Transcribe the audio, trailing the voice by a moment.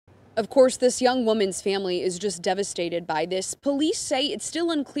Of course, this young woman's family is just devastated by this. Police say it's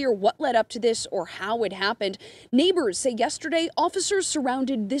still unclear what led up to this or how it happened. Neighbors say yesterday officers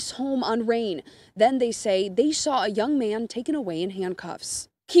surrounded this home on Rain. Then they say they saw a young man taken away in handcuffs.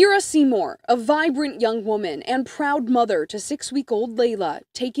 Kira Seymour, a vibrant young woman and proud mother to 6-week-old Layla,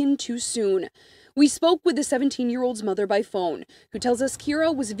 taken too soon. We spoke with the 17-year-old's mother by phone, who tells us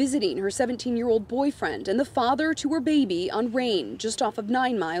Kira was visiting her 17-year-old boyfriend and the father to her baby on Rain, just off of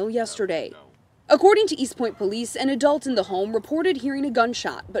 9 Mile yesterday. According to Eastpointe police, an adult in the home reported hearing a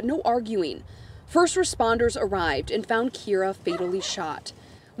gunshot, but no arguing. First responders arrived and found Kira fatally shot.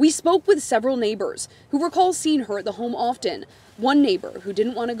 We spoke with several neighbors who recall seeing her at the home often. One neighbor, who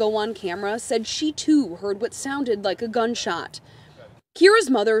didn't want to go on camera, said she too heard what sounded like a gunshot. Kira's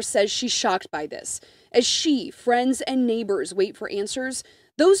mother says she's shocked by this. As she, friends, and neighbors wait for answers,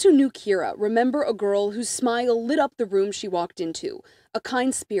 those who knew Kira remember a girl whose smile lit up the room she walked into. A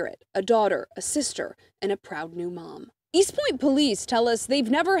kind spirit, a daughter, a sister, and a proud new mom. Eastpointe police tell us they've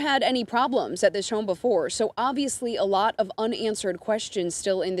never had any problems at this home before, so obviously a lot of unanswered questions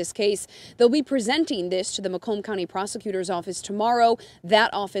still in this case. They'll be presenting this to the Macomb County Prosecutor's Office tomorrow.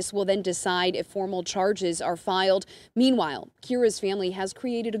 That office will then decide if formal charges are filed. Meanwhile, Kira's family has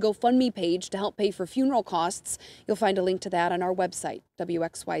created a GoFundMe page to help pay for funeral costs. You'll find a link to that on our website,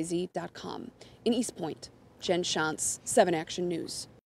 WXYZ.com. In Eastpointe, Jen Shantz, 7 Action News.